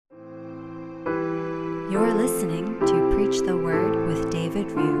You're listening to Preach the Word with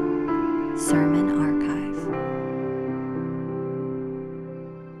David Ryu, Sermon Archive.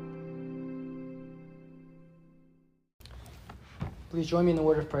 Please join me in the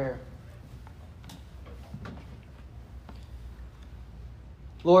word of prayer.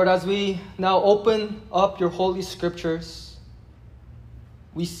 Lord, as we now open up your holy scriptures,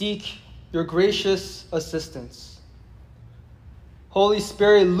 we seek your gracious assistance. Holy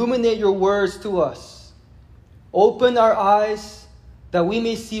Spirit, illuminate your words to us. Open our eyes that we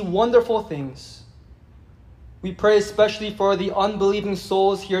may see wonderful things. We pray especially for the unbelieving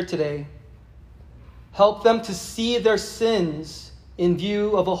souls here today. Help them to see their sins in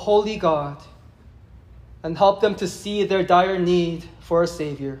view of a holy God, and help them to see their dire need for a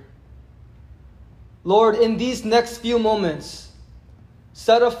Savior. Lord, in these next few moments,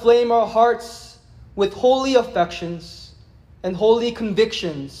 set aflame our hearts with holy affections and holy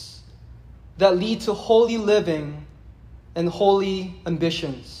convictions that lead to holy living and holy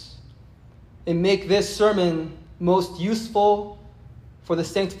ambitions. And make this sermon most useful for the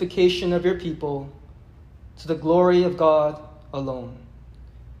sanctification of your people, to the glory of God alone.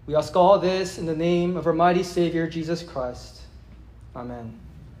 We ask all this in the name of our mighty Savior, Jesus Christ. Amen.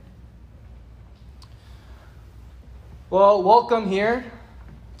 Well, welcome here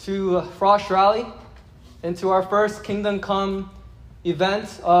to Frosh Rally and to our first Kingdom Come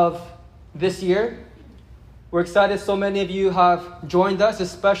event of this year. We're excited so many of you have joined us,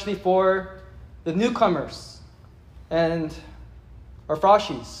 especially for the newcomers and our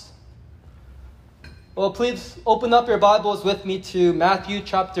Froshies. Well, please open up your Bibles with me to Matthew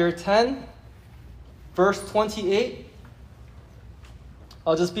chapter 10, verse 28.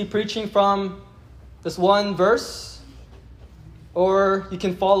 I'll just be preaching from this one verse, or you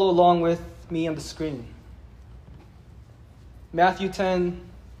can follow along with me on the screen. Matthew 10,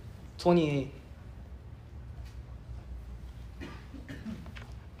 28.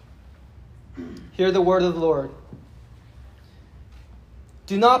 Hear the word of the Lord.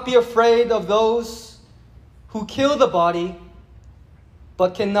 Do not be afraid of those who kill the body,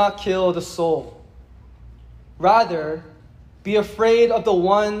 but cannot kill the soul. Rather, be afraid of the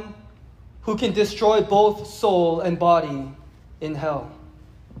one who can destroy both soul and body in hell.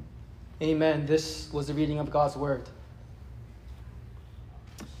 Amen. This was the reading of God's word.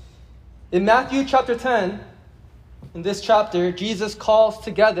 In Matthew chapter 10, in this chapter, Jesus calls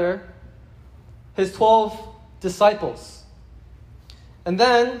together his 12 disciples. And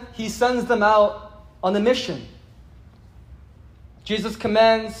then he sends them out on a mission. Jesus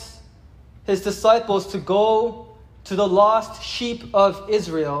commands his disciples to go to the lost sheep of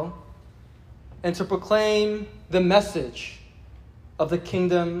Israel and to proclaim the message of the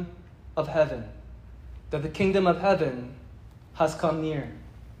kingdom of heaven, that the kingdom of heaven has come near.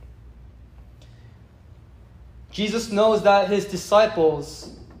 Jesus knows that his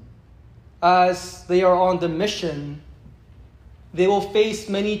disciples, as they are on the mission, they will face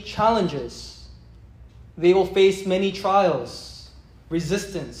many challenges. They will face many trials,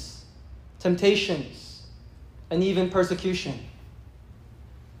 resistance, temptations, and even persecution.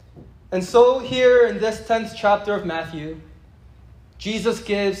 And so here in this 10th chapter of Matthew, Jesus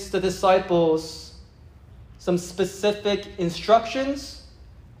gives the disciples some specific instructions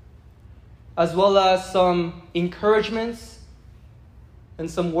as well as some encouragements and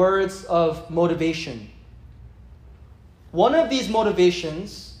some words of motivation. One of these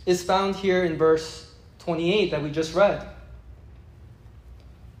motivations is found here in verse 28 that we just read.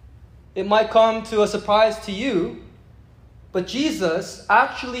 It might come to a surprise to you, but Jesus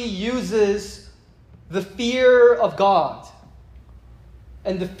actually uses the fear of God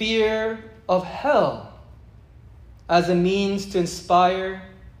and the fear of hell as a means to inspire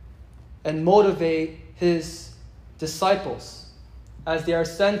and motivate his disciples as they are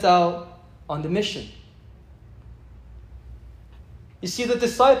sent out on the mission. You see, the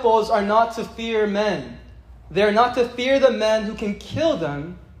disciples are not to fear men. They are not to fear the men who can kill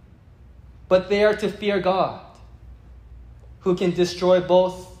them, but they are to fear God, who can destroy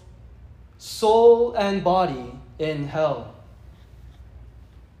both soul and body in hell.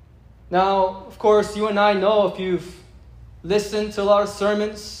 Now, of course, you and I know, if you've listened to a lot of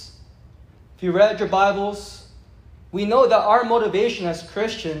sermons, if you read your Bibles, we know that our motivation as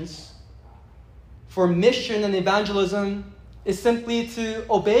Christians for mission and evangelism is simply to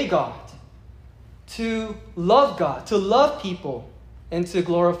obey God, to love people, and to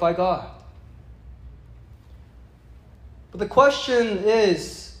glorify God. But the question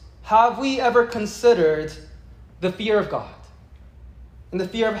is, have we ever considered the fear of God and the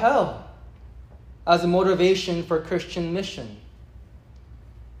fear of hell as a motivation for Christian mission?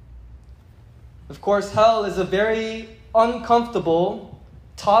 Of course, hell is a very uncomfortable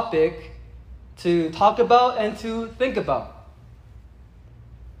topic to talk about and to think about.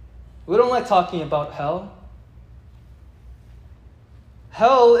 We don't like talking about hell.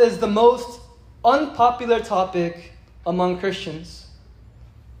 Hell is the most unpopular topic among Christians,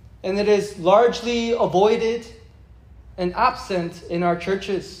 and it is largely avoided and absent in our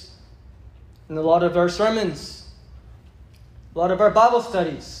churches, in a lot of our sermons, a lot of our Bible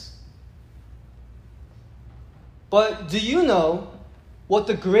studies. But do you know what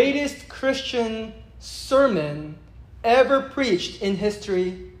the greatest Christian sermon ever preached in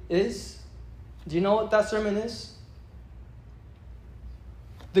history is? Do you know what that sermon is?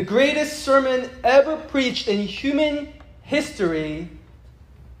 The greatest sermon ever preached in human history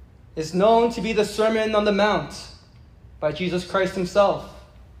is known to be the Sermon on the Mount by Jesus Christ himself.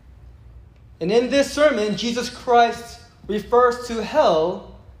 And in this sermon, Jesus Christ refers to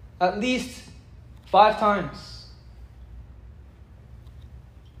hell at least 5 times.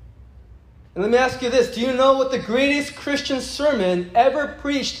 And let me ask you this. Do you know what the greatest Christian sermon ever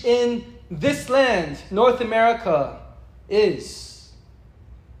preached in this land, North America, is?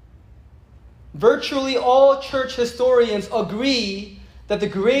 Virtually all church historians agree that the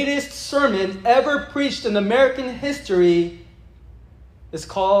greatest sermon ever preached in American history is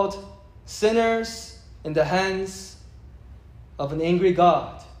called Sinners in the Hands of an Angry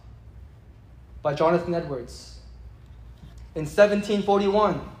God by Jonathan Edwards in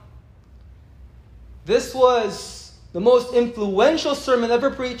 1741. This was the most influential sermon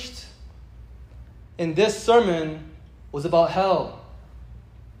ever preached, and this sermon was about hell.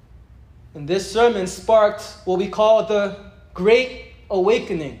 And this sermon sparked what we call the Great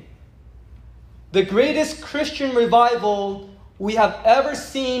Awakening, the greatest Christian revival we have ever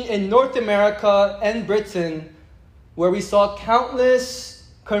seen in North America and Britain, where we saw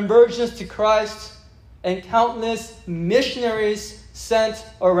countless conversions to Christ and countless missionaries sent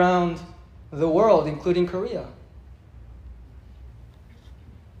around the world, including Korea.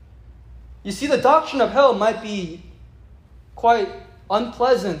 You see, the doctrine of hell might be quite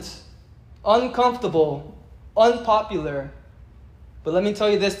unpleasant, uncomfortable, unpopular. But let me tell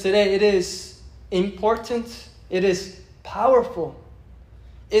you this today, it is important, it is powerful.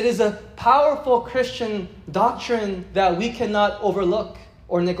 It is a powerful Christian doctrine that we cannot overlook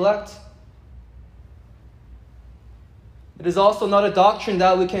or neglect. It is also not a doctrine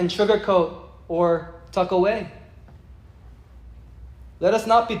that we can sugarcoat or tuck away. Let us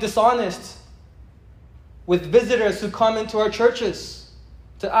not be dishonest with visitors who come into our churches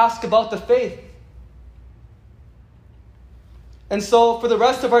to ask about the faith. And so, for the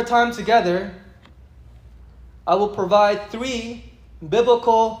rest of our time together, I will provide 3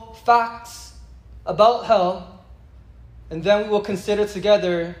 biblical facts about hell, and then we will consider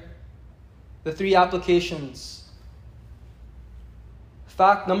together the 3 applications.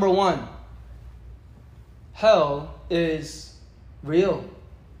 Fact number 1: hell is real.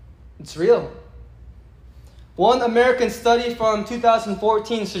 It's real. One American study from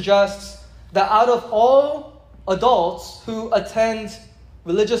 2014 suggests that out of all adults who attend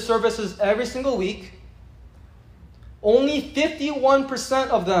religious services every single week, only 51%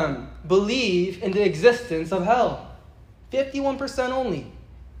 of them believe in the existence of hell. 51% only.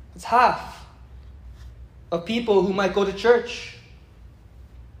 It's half of people who might go to church.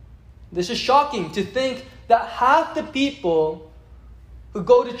 This is shocking to think that half the people who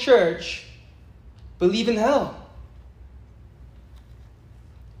go to church believe in hell.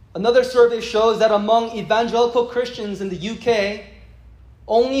 Another survey shows that among evangelical Christians in the UK,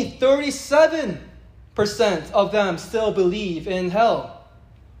 only 37% of them still believe in hell.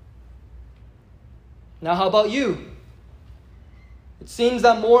 Now, how about you? It seems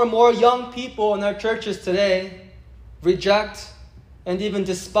that more and more young people in our churches today reject and even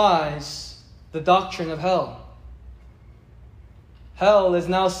despise the doctrine of hell. Hell is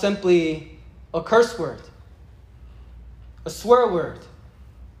now simply a curse word, a swear word.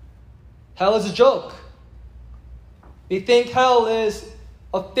 Hell is a joke. We think hell is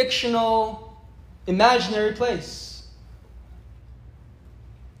a fictional, imaginary place.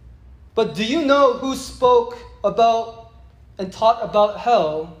 But do you know who spoke about and taught about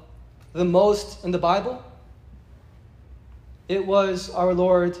hell the most in the Bible? It was our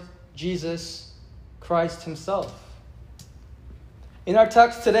Lord Jesus Christ himself. In our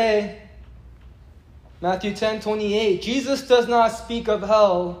text today, Matthew 10:28, Jesus does not speak of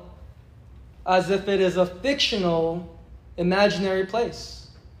hell as if it is a fictional, imaginary place.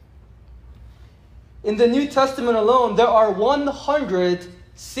 In the New Testament alone, there are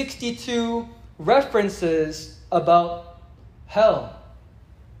 162 references about hell.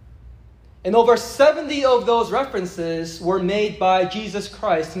 And over 70 of those references were made by Jesus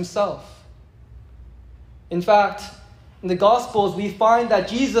Christ himself. In fact, in the Gospels, we find that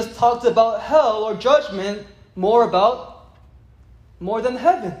Jesus talked about hell or judgment more than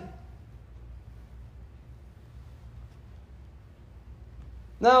heaven.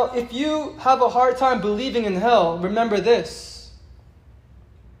 Now, if you have a hard time believing in hell, remember this.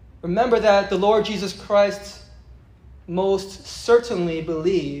 Remember that the Lord Jesus Christ most certainly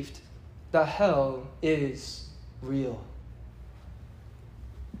believed that hell is real.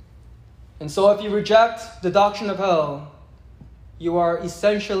 And so if you reject the doctrine of hell, you are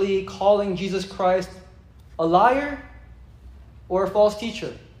essentially calling Jesus Christ a liar or a false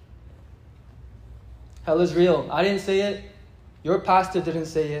teacher. Hell is real. I didn't say it. Your pastor didn't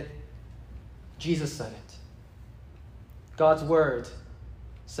say it. Jesus said it. God's word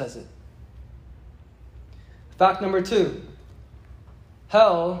says it. Fact number 2.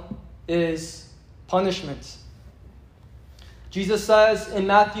 Hell is punishment. Jesus says in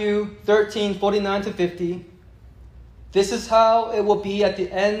Matthew 13:49-50, "This is how it will be at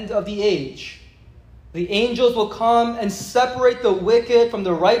the end of the age. The angels will come and separate the wicked from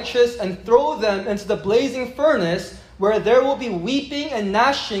the righteous and throw them into the blazing furnace, where there will be weeping and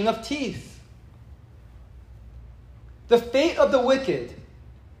gnashing of teeth." The fate of the wicked,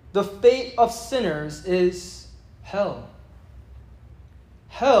 the fate of sinners is hell.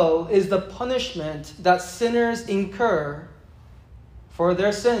 Hell is the punishment that sinners incur for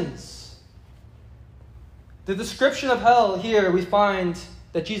their sins. The description of hell here we find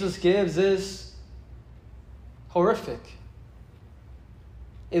that Jesus gives is horrific.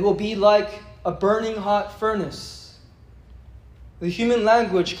 It will be like a burning hot furnace. The human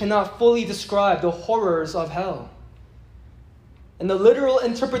language cannot fully describe the horrors of hell. And the literal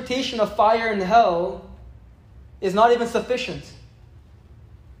interpretation of fire in hell is not even sufficient.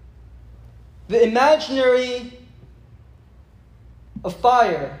 The imaginary of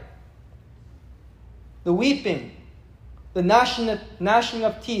fire, the weeping, the gnashing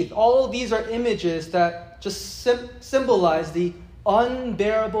of teeth, all of these are images that just symbolize the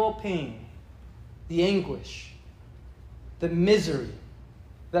unbearable pain, the anguish, the misery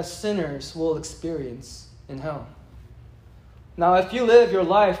that sinners will experience in hell. Now, if you live your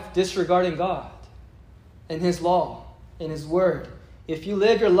life disregarding God and His law and His word, if you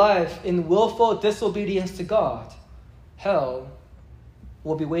live your life in willful disobedience to God, hell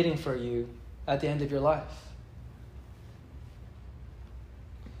will be waiting for you at the end of your life.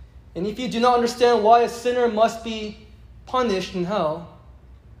 And if you do not understand why a sinner must be punished in hell,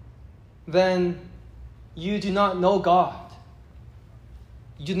 then you do not know God.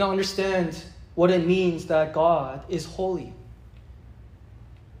 You do not understand what it means that God is holy.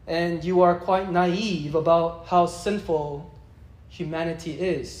 And you are quite naive about how sinful humanity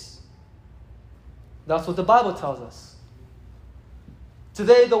is. That's what the Bible tells us.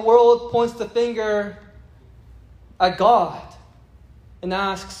 Today, the world points the finger at God and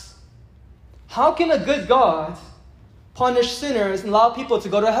asks, how can a good God punish sinners and allow people to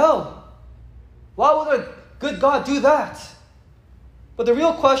go to hell? Why would a good God do that? But the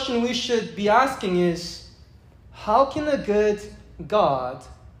real question we should be asking is, how can a good God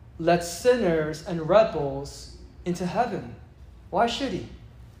let sinners and rebels into heaven? Why should He?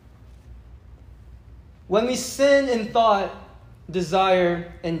 When we sin in thought,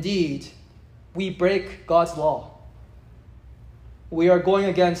 desire, and deed, we break God's law. We are going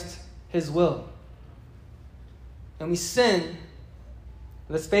against His will. And we sin,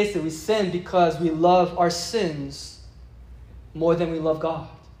 let's face it, we sin because we love our sins more than we love God.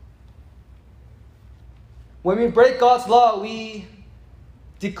 When we break God's law, we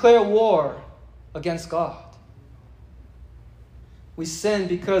declare war against God. We sin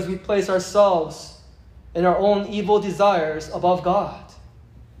because we place ourselves and our own evil desires above God.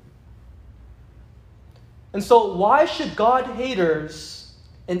 And so why should God haters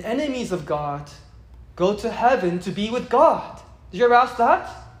and enemies of God go to heaven to be with God? Did you ever ask that?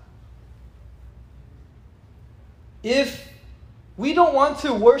 If we don't want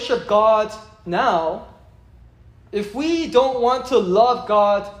to worship God now, if we don't want to love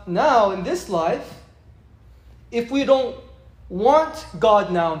God now in this life, if we don't want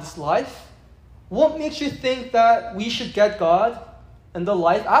God now in this life, what makes you think that we should get God in the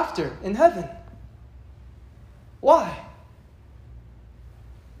life after, in heaven? Why?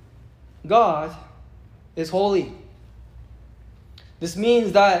 God is holy. This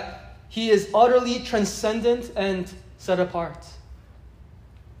means that He is utterly transcendent and set apart.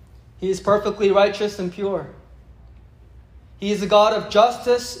 He is perfectly righteous and pure. He is a God of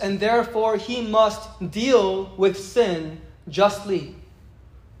justice, and therefore He must deal with sin justly.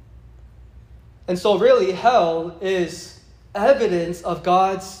 And so really, hell is evidence of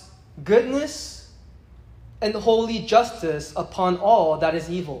God's goodness and holy justice upon all that is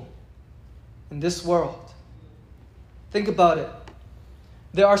evil in this world. Think about it.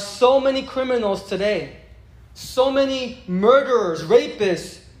 There are so many criminals today, so many murderers,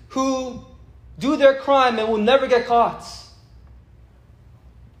 rapists, who do their crime and will never get caught.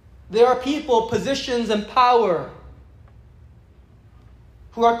 There are people, positions, and power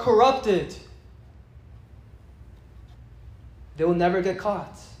who are corrupted. They will never get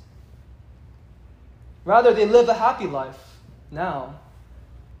caught. Rather, they live a happy life now.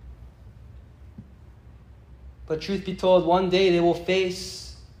 But truth be told, one day they will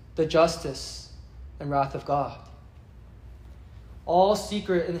face the justice and wrath of God. All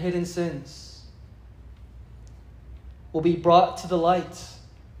secret and hidden sins will be brought to the light.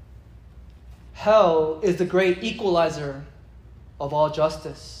 Hell is the great equalizer of all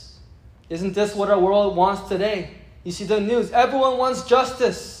justice. Isn't this what our world wants today? You see the news. Everyone wants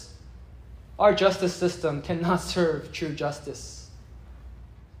justice. Our justice system cannot serve true justice.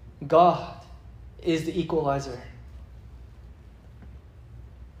 God is the equalizer.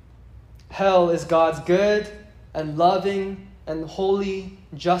 Hell is God's good and loving and holy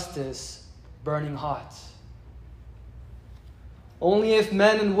justice burning hot. Only if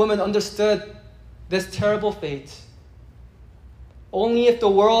men and women understood this terrible fate, only if the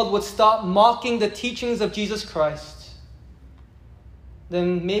world would stop mocking the teachings of Jesus Christ,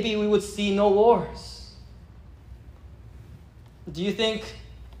 then maybe we would see no wars. Do you think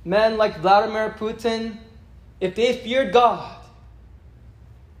men like Vladimir Putin, if they feared God,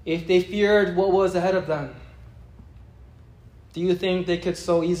 if they feared what was ahead of them, do you think they could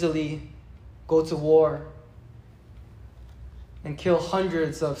so easily go to war and kill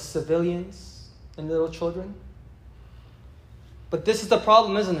hundreds of civilians and little children? But this is the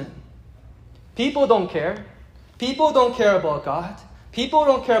problem, isn't it? People don't care. People don't care about God. People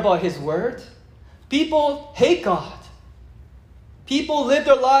don't care about His Word. People hate God. People live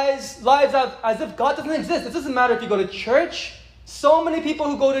their lives as if God doesn't exist. It doesn't matter if you go to church. So many people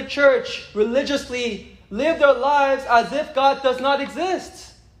who go to church religiously live their lives as if God does not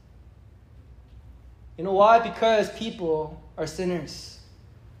exist. You know why? Because people are sinners.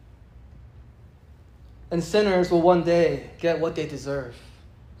 And sinners will one day get what they deserve.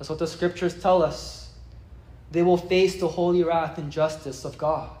 That's what the scriptures tell us. They will face the holy wrath and justice of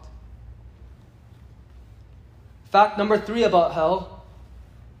God. Fact number 3 about hell.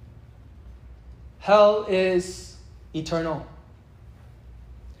 Hell is eternal.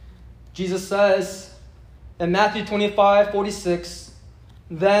 Jesus says in Matthew 25:46,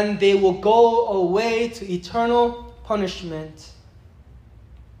 then they will go away to eternal punishment,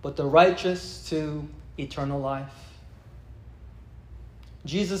 but the righteous to eternal life.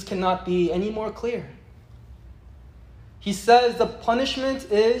 Jesus cannot be any more clear. He says the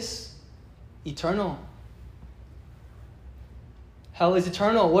punishment is eternal. Hell is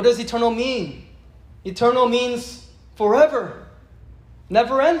eternal. What does eternal mean? Eternal means forever,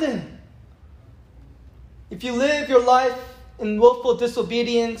 never ending. If you live your life in willful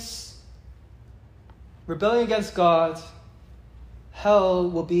disobedience, rebelling against God, hell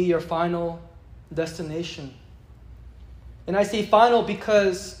will be your final destination. And I say final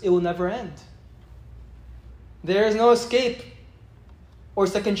because it will never end. There is no escape or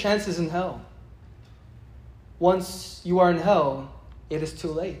second chances in hell. Once you are in hell, it is too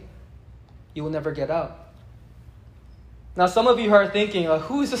late. You will never get out. Now, some of you are thinking,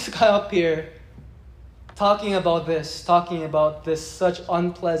 who is this guy up here talking about this such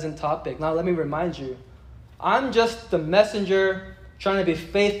unpleasant topic? Now, let me remind you, I'm just the messenger trying to be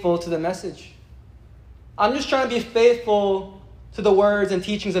faithful to the message. I'm just trying to be faithful to the words and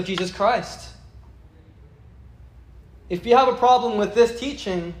teachings of Jesus Christ. If you have a problem with this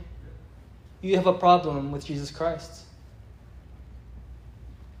teaching, you have a problem with Jesus Christ.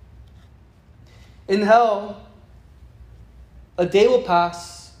 In hell, a day will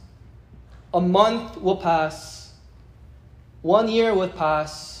pass, a month will pass, 1 year will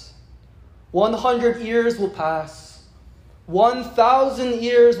pass, 100 years will pass, 1,000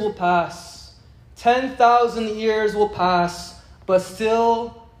 years will pass, 10,000 years will pass, but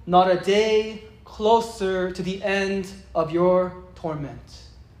still not a day closer to the end of your torment.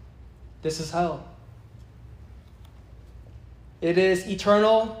 This is hell. It is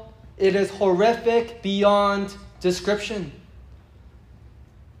eternal. It is horrific beyond description.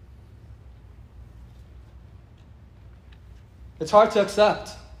 It's hard to accept,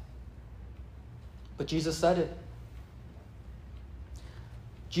 but Jesus said it.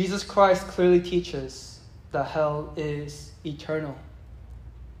 Jesus Christ clearly teaches that hell is eternal.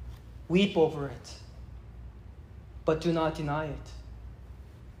 weep over it, but do not deny it.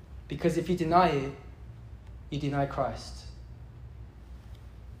 Because if you deny it, you deny Christ.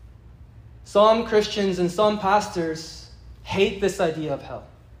 Some Christians and some pastors hate this idea of hell.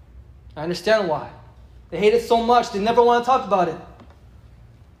 I understand why. They hate it so much, they never want to talk about it.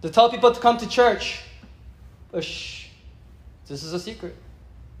 They tell people to come to church. But shh, this is a secret.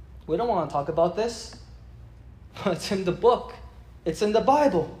 We don't want to talk about this. But it's in the book. It's in the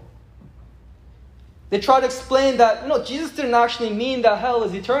Bible. They try to explain that, Jesus didn't actually mean that hell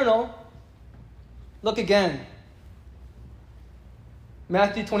is eternal. Look again.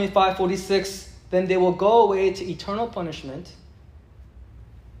 Matthew 25:46, then they will go away to eternal punishment,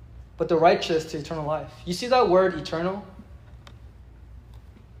 but the righteous to eternal life. You see that word eternal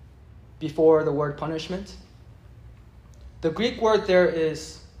before the word punishment? The Greek word there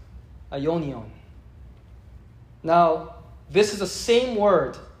is aionion. Now, this is the same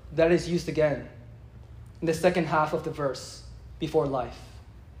word that is used again in the second half of the verse before life.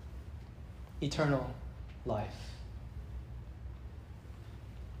 Eternal life.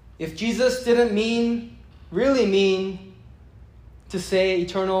 If Jesus didn't really mean to say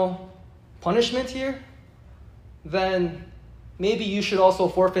eternal punishment here, then maybe you should also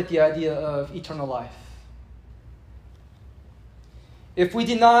forfeit the idea of eternal life. If we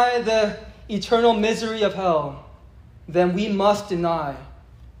deny the eternal misery of hell, then we must deny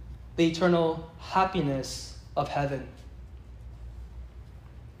the eternal happiness of heaven.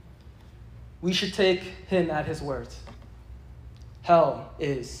 We should take him at his word. Hell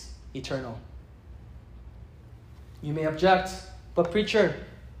is eternal. You may object, but preacher,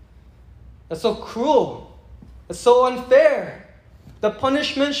 that's so cruel. That's so unfair. The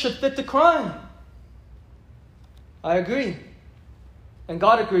punishment should fit the crime. I agree. And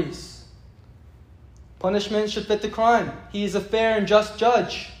God agrees. Punishment should fit the crime. He is a fair and just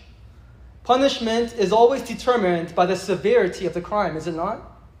judge. Punishment is always determined by the severity of the crime, is it not?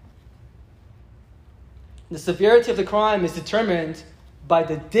 The severity of the crime is determined by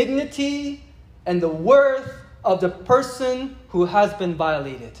the dignity and the worth of the person who has been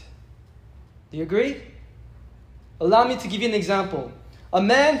violated. Do you agree? Allow me to give you an example. A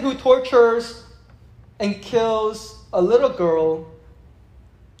man who tortures and kills a little girl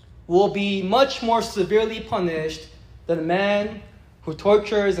will be much more severely punished than a man who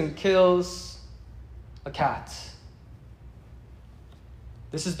tortures and kills a cat.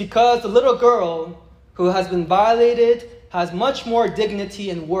 This is because the little girl who has been violated has much more dignity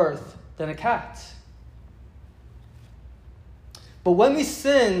and worth than a cat. But when we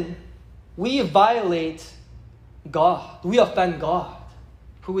sin, we violate God. We offend God,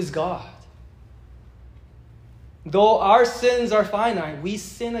 who is God. Though our sins are finite, we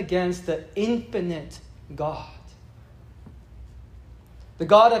sin against the infinite God. The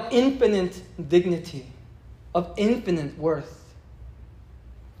God of infinite dignity, of infinite worth.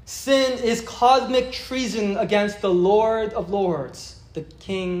 Sin is cosmic treason against the Lord of Lords, the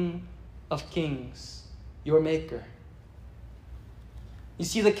King of Kings, your Maker. You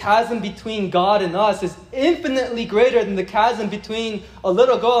see, the chasm between God and us is infinitely greater than the chasm between a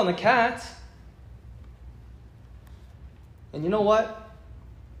little girl and a cat. And you know what?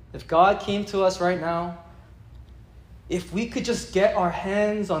 If God came to us right now, if we could just get our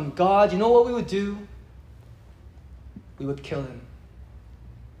hands on God, you know what we would do? We would kill him.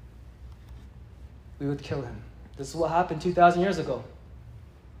 We would kill him. This is what happened 2,000 years ago.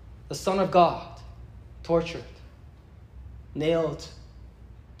 The Son of God, tortured, nailed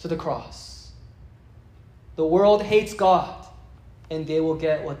to the cross. The world hates God, and they will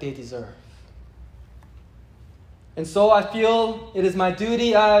get what they deserve. And so I feel it is my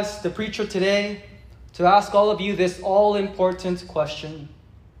duty as the preacher today to ask all of you this all-important question.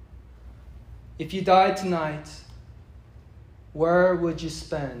 If you died tonight, where would you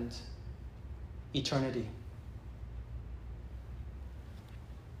spend eternity?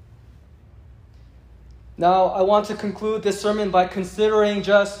 Now, I want to conclude this sermon by considering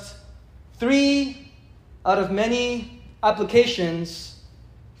just 3 out of many applications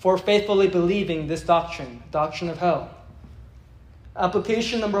for faithfully believing this doctrine of hell.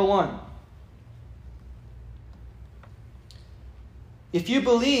 Application number 1. If you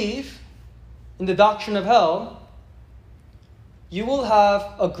believe in the doctrine of hell, you will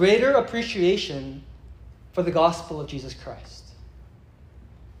have a greater appreciation for the gospel of Jesus Christ.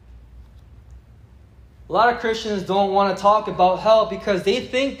 A lot of Christians don't want to talk about hell because they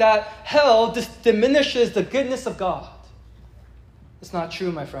think that hell just diminishes the goodness of God. It's not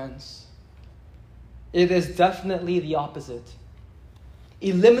true, my friends. It is definitely the opposite.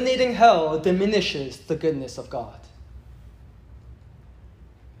 Eliminating hell diminishes the goodness of God.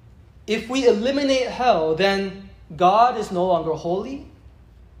 if we eliminate hell, then God is no longer holy.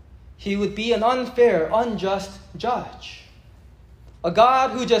 He would be an unfair, unjust judge. A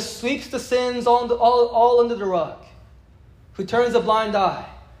God who just sweeps the sins all under the rug, who turns a blind eye.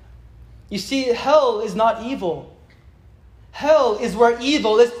 You see, hell is not evil. Hell is where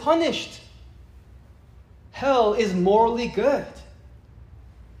evil is punished. Hell is morally good.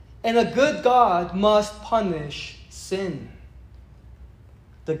 And a good God must punish sin.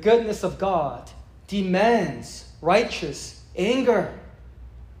 The goodness of God demands righteous anger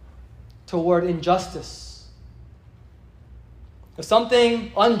toward injustice. If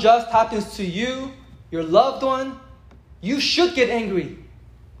something unjust happens to you, your loved one, you should get angry.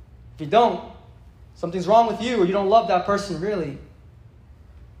 If you don't, something's wrong with you, or you don't love that person really.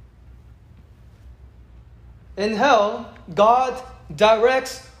 In hell, God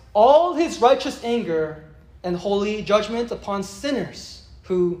directs all his righteous anger and holy judgment upon sinners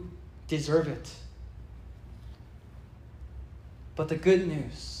who deserve it. But the good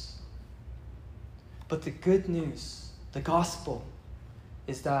news, the gospel,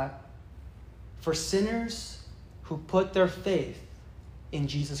 is that for sinners who put their faith in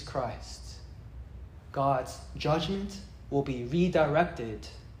Jesus Christ, God's judgment will be redirected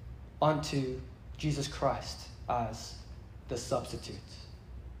onto Jesus Christ as the substitute.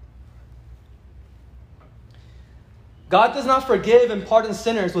 God does not forgive and pardon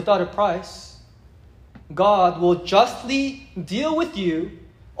sinners without a price. God will justly deal with you,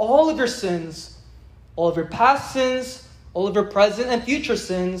 all of your sins, all of your past sins, all of your present and future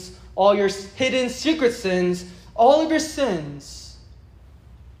sins, all your hidden secret sins, all of your sins.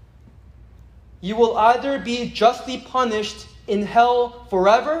 You will either be justly punished in hell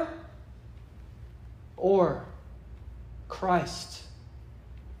forever, or Christ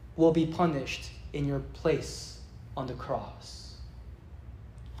will be punished in your place on the cross.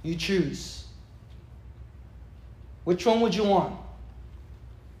 You choose. Which one would you want?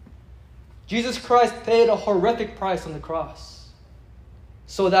 Jesus Christ paid a horrific price on the cross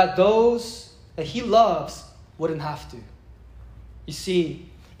so that those that he loves wouldn't have to. You see,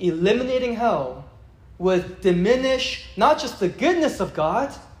 eliminating hell would diminish not just the goodness of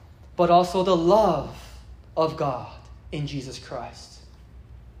God, but also the love of God in Jesus Christ.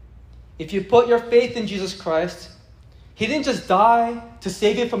 If you put your faith in Jesus Christ, he didn't just die to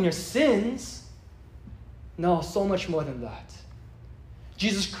save you from your sins. No, so much more than that.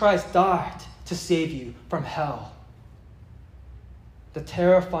 Jesus Christ died to save you from hell, the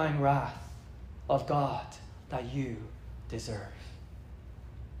terrifying wrath of God that you deserve.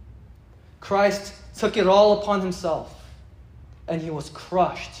 Christ took it all upon himself, and he was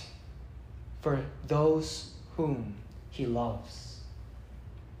crushed for those whom he loves.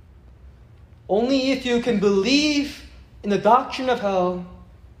 Only if you can believe in the doctrine of hell,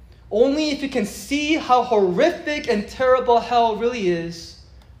 only if you can see how horrific and terrible hell really is,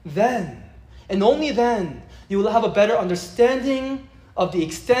 then, and only then, you will have a better understanding of the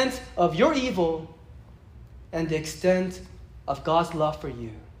extent of your evil and the extent of God's love for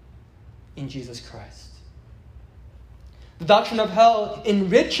you in Jesus Christ. The doctrine of hell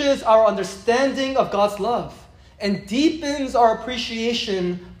enriches our understanding of God's love and deepens our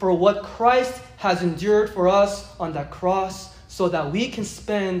appreciation for what Christ has endured for us on that cross so that we can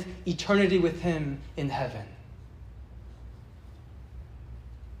spend eternity with him in heaven.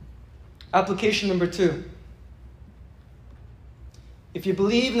 Application number 2. If you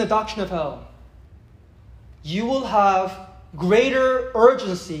believe in the doctrine of hell, you will have greater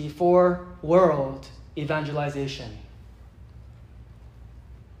urgency for world evangelization.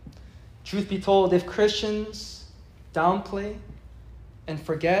 Truth be told, if Christians downplay and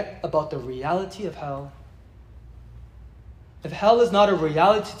forget about the reality of hell, if hell is not a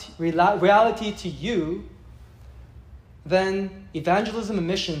reality to you, then evangelism and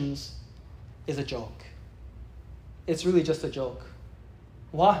missions is a joke. It's really just a joke.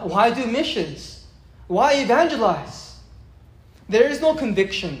 Why do missions? Why evangelize? There is no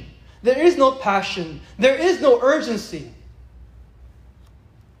conviction. There is no passion. There is no urgency.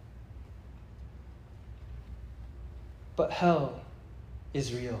 But hell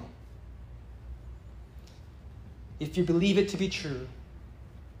is real. If you believe it to be true,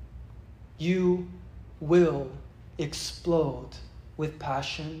 you will explode with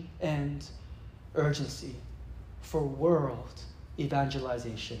passion and urgency for world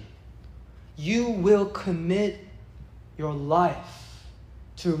evangelization. You will commit your life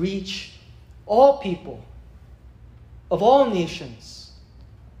to reach all people of all nations,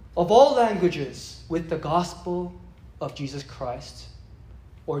 of all languages with the gospel of Jesus Christ,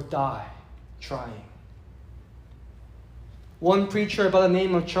 or die trying. One preacher by the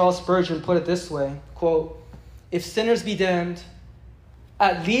name of Charles Spurgeon put it this way, quote, "If sinners be damned,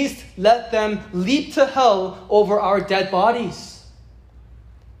 at least let them leap to hell over our dead bodies.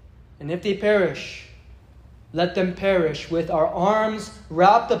 And if they perish, let them perish with our arms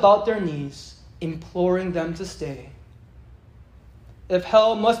wrapped about their knees, imploring them to stay. If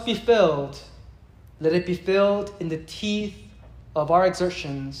hell must be filled, let it be filled in the teeth of our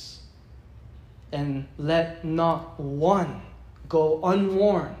exertions, and let not one go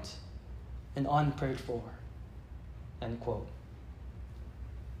unwarned and unprayed for." End quote.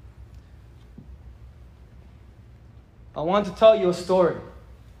 I want to tell you a story,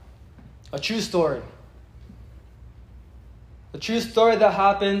 a true story. A true story that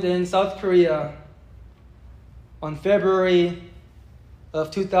happened in South Korea on February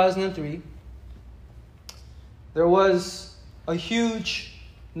of 2003. There was a huge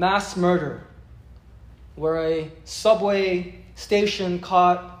mass murder where a subway station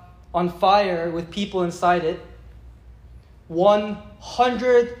caught on fire with people inside it.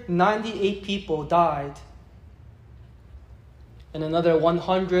 198 people died, and another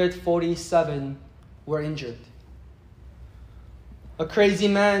 147 were injured. A crazy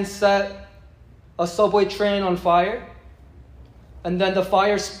man set a subway train on fire, and then the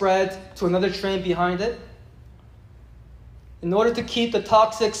fire spread to another train behind it. In order to keep the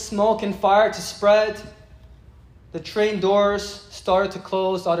toxic smoke and fire to spread, the train doors started to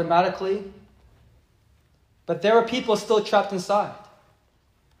close automatically, but there were people still trapped inside.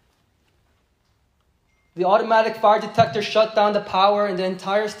 The automatic fire detector shut down the power in the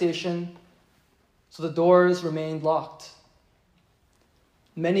entire station, so the doors remained locked.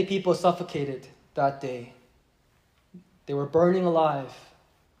 Many people suffocated that day. They were burning alive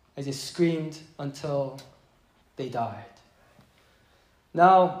as they screamed until they died.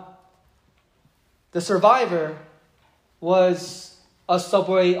 Now, the survivor was a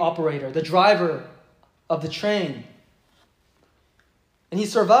subway operator, the driver of the train. And he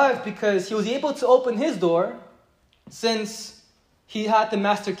survived because he was able to open his door since he had the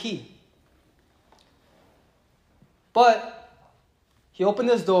master key. But he opened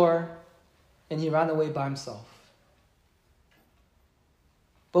his door and he ran away by himself.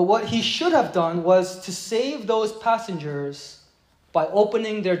 But what he should have done was to save those passengers by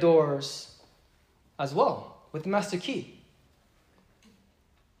opening their doors as well with the master key.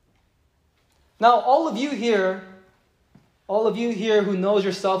 Now, all of you here who knows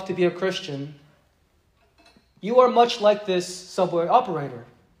yourself to be a Christian, you are much like this subway operator.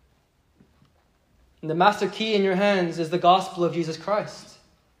 And the master key in your hands is the gospel of Jesus Christ.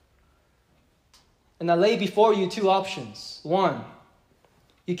 And I lay before you two options. One,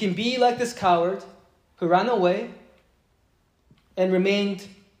 you can be like this coward who ran away and remained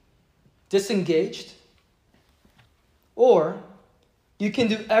disengaged. Or you can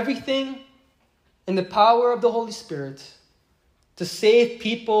do everything in the power of the Holy Spirit to save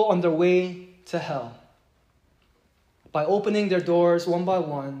people on their way to hell by opening their doors one by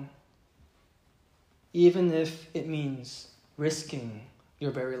one, even if it means risking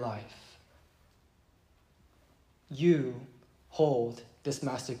your very life. You hold this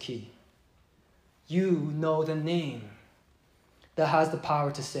master key. You know the name that has the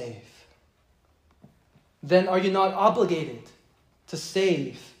power to save. Then are you not obligated to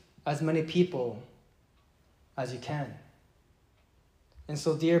save as many people as you can? And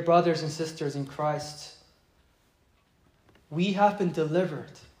so, dear brothers and sisters in Christ, we have been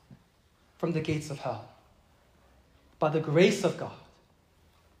delivered from the gates of hell by the grace of God.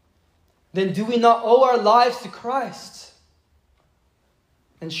 Then do we not owe our lives to Christ?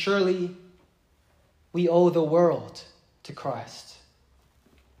 And surely we owe the world to Christ.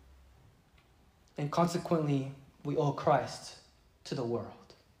 And consequently, we owe Christ to the world.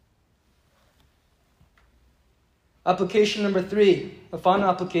 Application number 3, the final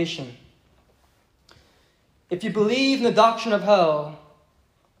application. If you believe in the doctrine of hell,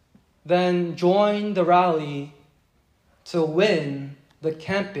 then join the rally to win the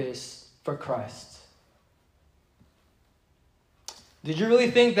campus for Christ. Did you really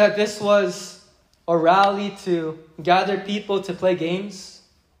think that this was a rally to gather people to play games?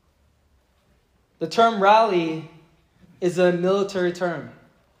 The term rally is a military term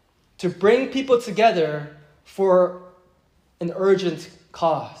to bring people together for an urgent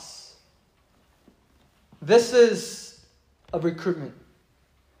cause. This is a recruitment.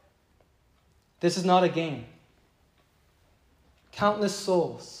 This is not a game. Countless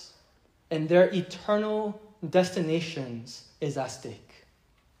souls and their eternal destinations is at stake.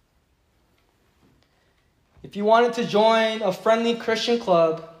 If you wanted to join a friendly Christian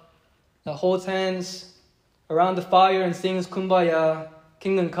club that holds hands around the fire and sings Kumbaya,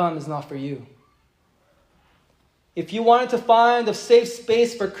 Kingdom Come is not for you. If you wanted to find a safe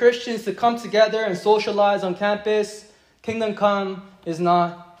space for Christians to come together and socialize on campus, Kingdom Come is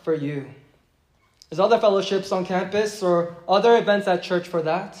not for you. There's other fellowships on campus or other events at church for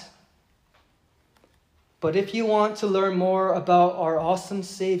that. But if you want to learn more about our awesome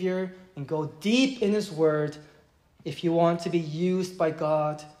Savior and go deep in His Word, if you want to be used by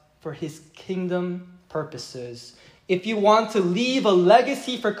God for His kingdom purposes, if you want to leave a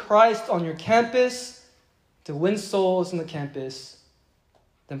legacy for Christ on your campus, to win souls on the campus,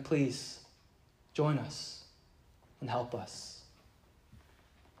 then please join us and help us.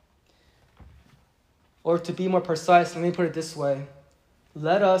 Or to be more precise, let me put it this way.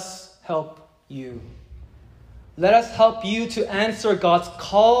 Let us help you. Let us help you to answer God's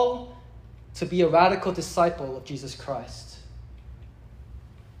call to be a radical disciple of Jesus Christ.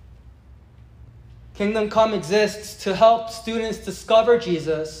 Kingdom Come exists to help students discover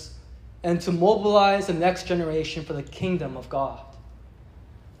Jesus and to mobilize the next generation for the kingdom of God.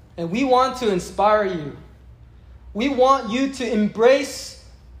 And we want to inspire you. We want you to embrace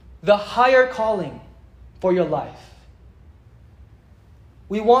the higher calling for your life.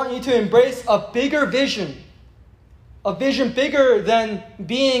 We want you to embrace a bigger vision, a vision bigger than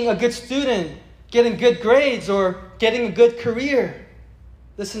being a good student, getting good grades, or getting a good career.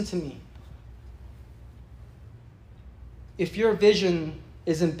 Listen to me. If your vision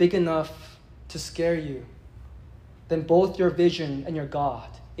isn't big enough to scare you, then both your vision and your God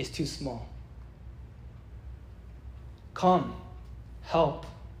is too small. Come, help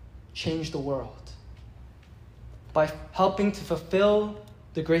change the world by helping to fulfill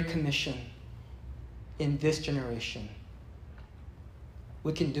the Great Commission in this generation.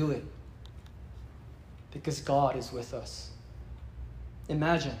 We can do it because God is with us.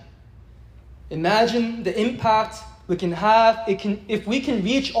 Imagine the impact we can have if we can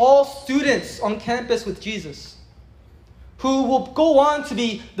reach all students on campus with Jesus, who will go on to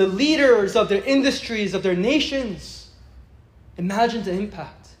be the leaders of their industries, of their nations. Imagine the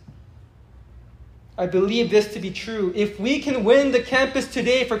impact. I believe this to be true. If we can win the campus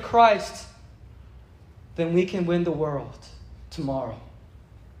today for Christ, then we can win the world tomorrow.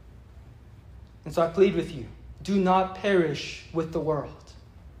 And so I plead with you, do not perish with the world.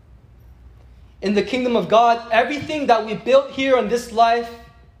 In the kingdom of God, everything that we built here on this life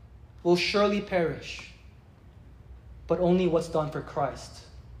will surely perish. But only what's done for Christ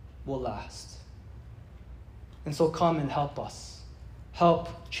will last. And so come and help us.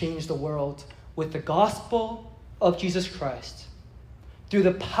 Help change the world with the gospel of Jesus Christ, through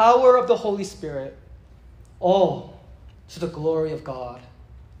the power of the Holy Spirit, all to the glory of God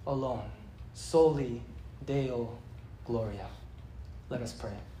alone. Soli Deo Gloria. Let us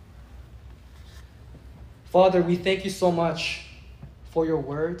pray. Father, we thank you so much for your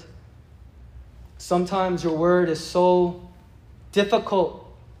word. Sometimes your word is so difficult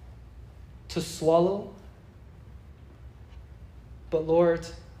to swallow. But Lord,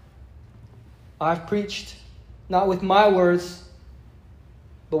 I've preached not with my words,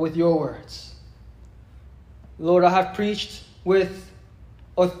 but with your words. Lord, I have preached with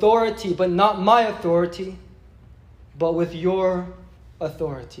authority, but not my authority, but with your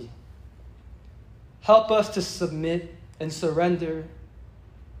authority. Help us to submit and surrender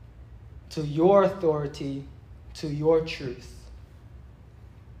to your authority, to your truth.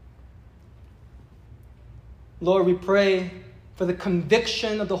 Lord, we pray for the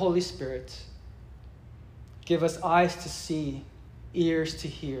conviction of the Holy Spirit. Give us eyes to see, ears to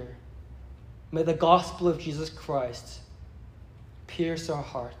hear. May the gospel of Jesus Christ pierce our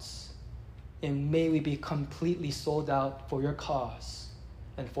hearts, and may we be completely sold out for your cause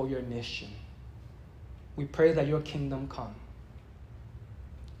and for your mission. We pray that your kingdom come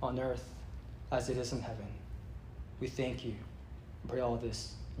on earth as it is in heaven. We thank you. We pray all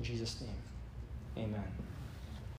this in Jesus' name. Amen.